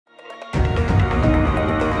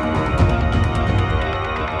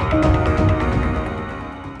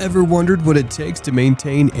Ever wondered what it takes to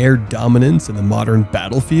maintain air dominance in the modern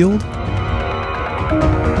battlefield?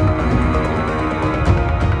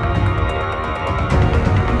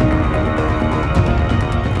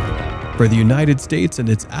 For the United States and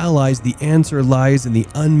its allies, the answer lies in the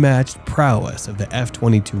unmatched prowess of the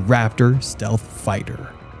F-22 Raptor stealth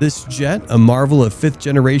fighter. This jet, a marvel of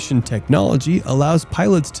fifth-generation technology, allows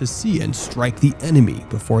pilots to see and strike the enemy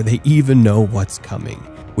before they even know what's coming.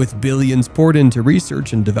 With billions poured into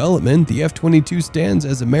research and development, the F-22 stands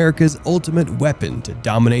as America's ultimate weapon to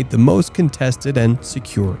dominate the most contested and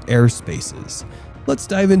secure airspaces. Let's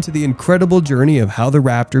dive into the incredible journey of how the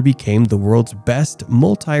Raptor became the world's best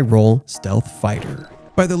multi-role stealth fighter.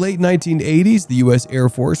 By the late 1980s, the U.S. Air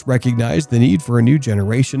Force recognized the need for a new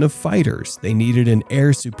generation of fighters. They needed an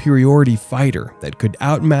air superiority fighter that could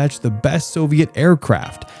outmatch the best Soviet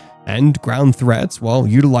aircraft and ground threats while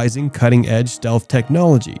utilizing cutting-edge stealth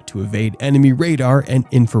technology to evade enemy radar and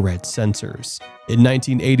infrared sensors. In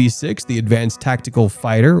 1986, the Advanced Tactical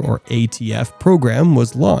Fighter, or ATF, program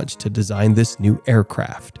was launched to design this new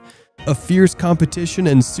aircraft. A fierce competition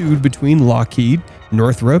ensued between Lockheed,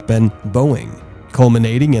 Northrop, and Boeing,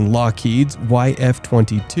 culminating in Lockheed's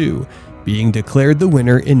YF-22 being declared the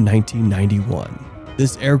winner in 1991.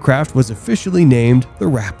 This aircraft was officially named the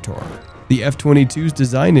Raptor. The F-22's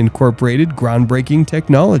design incorporated groundbreaking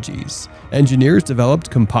technologies. Engineers developed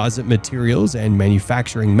composite materials and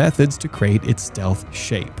manufacturing methods to create its stealth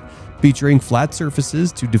shape, featuring flat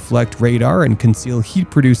surfaces to deflect radar and conceal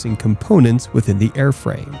heat-producing components within the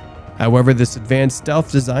airframe. However, this advanced stealth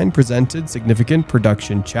design presented significant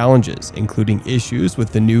production challenges, including issues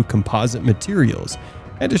with the new composite materials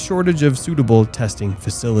and a shortage of suitable testing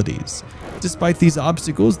facilities. Despite these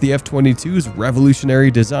obstacles, the F-22's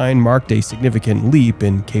revolutionary design marked a significant leap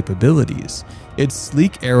in capabilities. Its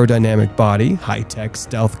sleek aerodynamic body, high-tech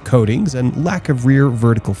stealth coatings, and lack of rear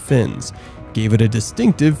vertical fins gave it a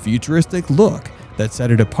distinctive futuristic look that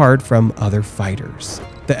set it apart from other fighters.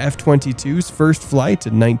 The F-22's first flight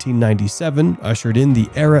in 1997 ushered in the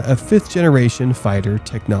era of fifth-generation fighter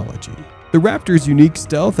technology. The Raptor's unique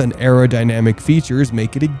stealth and aerodynamic features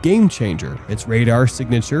make it a game-changer. Its radar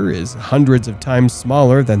signature is hundreds of times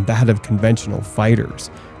smaller than that of conventional fighters,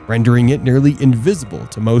 rendering it nearly invisible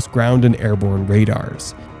to most ground and airborne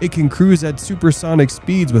radars. It can cruise at supersonic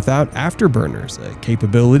speeds without afterburners, a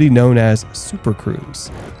capability known as supercruise.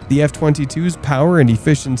 The F-22's power and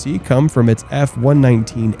efficiency come from its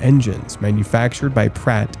F-119 engines manufactured by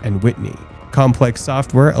Pratt & Whitney. Complex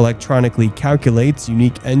software electronically calculates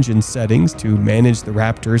unique engine settings to manage the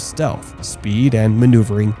Raptor's stealth, speed, and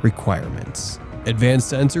maneuvering requirements.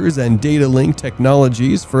 Advanced sensors and data link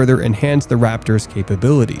technologies further enhance the Raptor's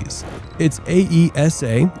capabilities. Its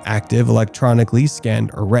AESA, Active Electronically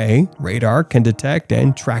Scanned Array, radar can detect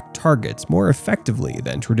and track targets more effectively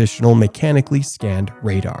than traditional mechanically scanned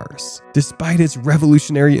radars. Despite its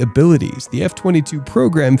revolutionary abilities, the F-22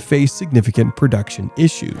 program faced significant production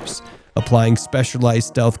issues. Applying specialized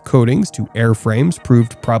stealth coatings to airframes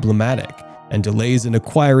proved problematic, and delays in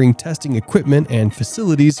acquiring testing equipment and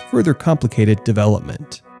facilities further complicated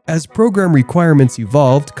development. As program requirements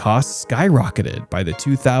evolved, costs skyrocketed. By the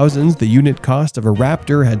 2000s, the unit cost of a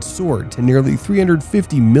Raptor had soared to nearly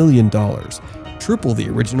 $350 million, triple the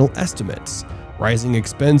original estimates. Rising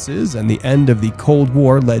expenses and the end of the Cold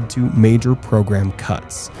War led to major program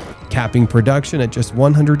cuts, capping production at just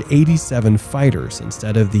 187 fighters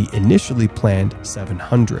instead of the initially planned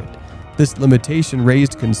 700. This limitation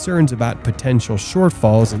raised concerns about potential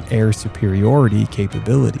shortfalls in air superiority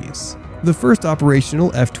capabilities. The first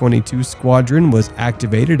operational F-22 squadron was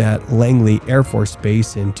activated at Langley Air Force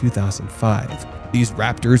Base in 2005. These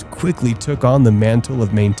Raptors quickly took on the mantle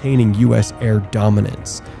of maintaining U.S. air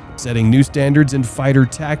dominance, setting new standards in fighter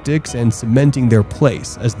tactics and cementing their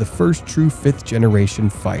place as the first true fifth-generation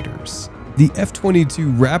fighters. The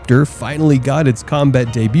F-22 Raptor finally got its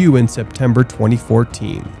combat debut in September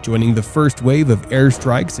 2014, joining the first wave of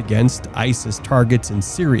airstrikes against ISIS targets in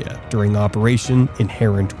Syria during Operation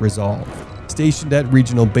Inherent Resolve. Stationed at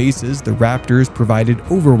regional bases, the Raptors provided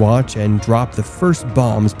overwatch and dropped the first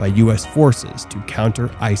bombs by U.S. forces to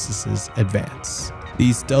counter ISIS's advance.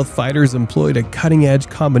 These stealth fighters employed a cutting-edge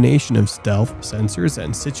combination of stealth, sensors,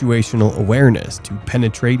 and situational awareness to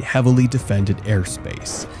penetrate heavily defended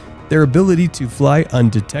airspace. Their ability to fly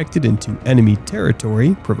undetected into enemy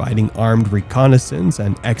territory, providing armed reconnaissance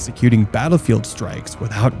and executing battlefield strikes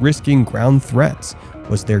without risking ground threats,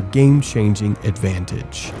 was their game-changing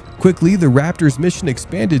advantage. Quickly, the Raptor's mission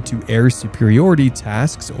expanded to air superiority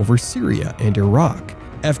tasks over Syria and Iraq.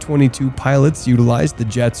 F-22 pilots utilized the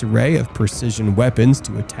jet's array of precision weapons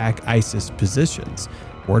to attack ISIS positions,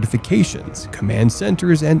 fortifications, command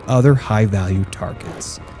centers, and other high-value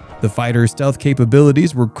targets. The fighter's stealth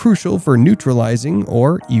capabilities were crucial for neutralizing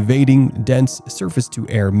or evading dense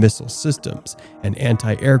surface-to-air missile systems and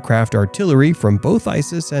anti-aircraft artillery from both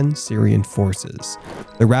ISIS and Syrian forces.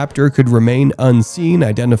 The Raptor could remain unseen,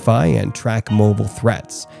 identify and track mobile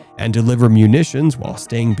threats, and deliver munitions while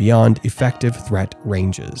staying beyond effective threat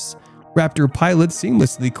ranges. Raptor pilots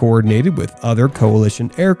seamlessly coordinated with other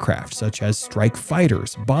coalition aircraft such as strike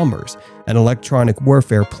fighters, bombers, and electronic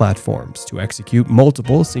warfare platforms to execute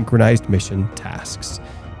multiple synchronized mission tasks.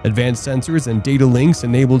 Advanced sensors and data links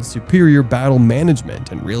enabled superior battle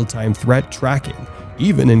management and real-time threat tracking,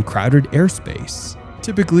 even in crowded airspace.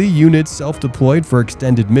 Typically, units self-deployed for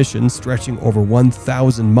extended missions stretching over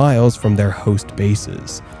 1,000 miles from their host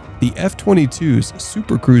bases. The F-22's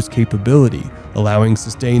supercruise capability, allowing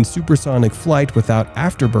sustained supersonic flight without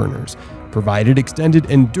afterburners, provided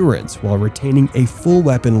extended endurance while retaining a full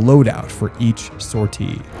weapon loadout for each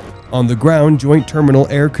sortie. On the ground, Joint Terminal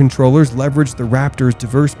Air Controllers leveraged the Raptor's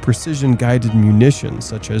diverse precision-guided munitions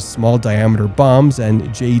such as small-diameter bombs and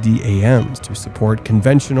JDAMs to support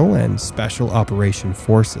conventional and special operation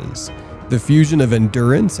forces. The fusion of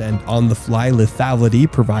endurance and on-the-fly lethality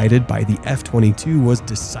provided by the F-22 was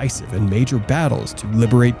decisive in major battles to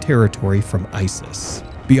liberate territory from ISIS.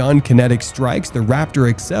 Beyond kinetic strikes, the Raptor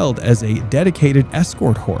excelled as a dedicated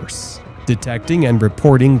escort horse, detecting and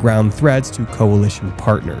reporting ground threats to coalition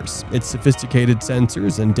partners. Its sophisticated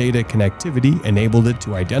sensors and data connectivity enabled it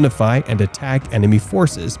to identify and attack enemy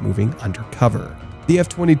forces moving undercover. The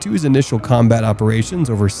F-22's initial combat operations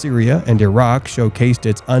over Syria and Iraq showcased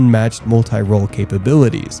its unmatched multi-role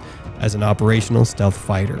capabilities as an operational stealth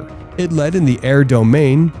fighter. It led in the air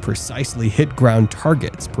domain, precisely hit ground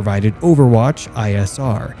targets, provided overwatch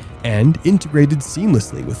ISR, and integrated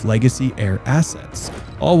seamlessly with legacy air assets,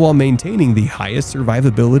 all while maintaining the highest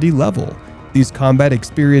survivability level. These combat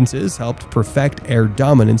experiences helped perfect air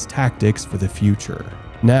dominance tactics for the future.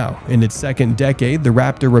 Now, in its second decade, the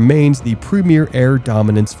Raptor remains the premier air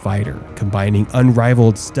dominance fighter, combining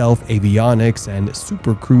unrivaled stealth avionics and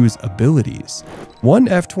supercruise abilities. One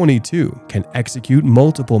F-22 can execute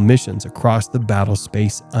multiple missions across the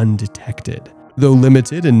battlespace undetected. Though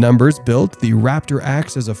limited in numbers built, the Raptor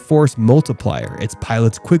acts as a force multiplier. Its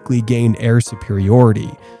pilots quickly gain air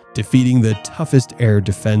superiority, defeating the toughest air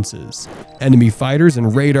defenses. Enemy fighters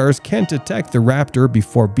and radars can't detect the Raptor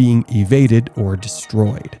before being evaded or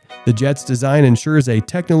destroyed. The jet's design ensures a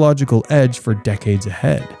technological edge for decades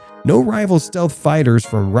ahead. No rival stealth fighters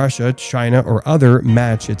from Russia, China, or other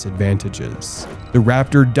match its advantages. The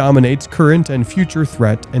Raptor dominates current and future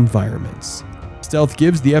threat environments. Stealth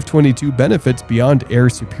gives the F-22 benefits beyond air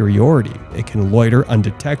superiority. It can loiter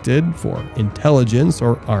undetected for intelligence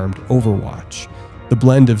or armed overwatch. The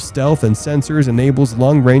blend of stealth and sensors enables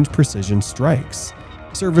long-range precision strikes.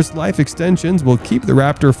 Service life extensions will keep the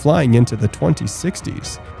Raptor flying into the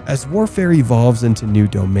 2060s. As warfare evolves into new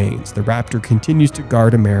domains, the Raptor continues to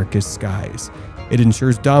guard America's skies. It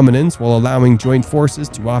ensures dominance while allowing joint forces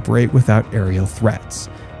to operate without aerial threats.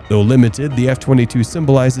 Though limited, the F-22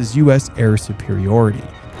 symbolizes U.S. air superiority.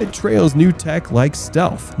 It trails new tech like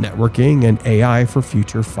stealth, networking, and AI for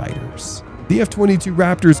future fighters. The F-22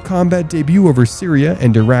 Raptor's combat debut over Syria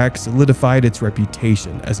and Iraq solidified its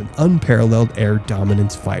reputation as an unparalleled air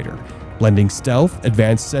dominance fighter, blending stealth,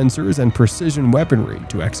 advanced sensors, and precision weaponry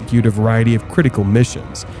to execute a variety of critical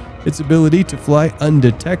missions. Its ability to fly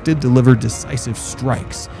undetected, deliver decisive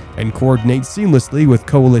strikes, and coordinate seamlessly with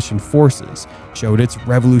coalition forces showed its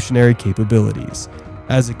revolutionary capabilities.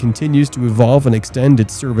 As it continues to evolve and extend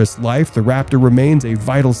its service life, the Raptor remains a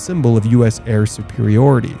vital symbol of U.S. air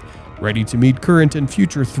superiority, ready to meet current and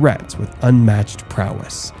future threats with unmatched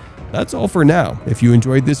prowess. That's all for now. If you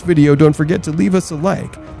enjoyed this video, don't forget to leave us a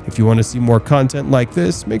like. If you want to see more content like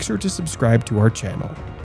this, make sure to subscribe to our channel.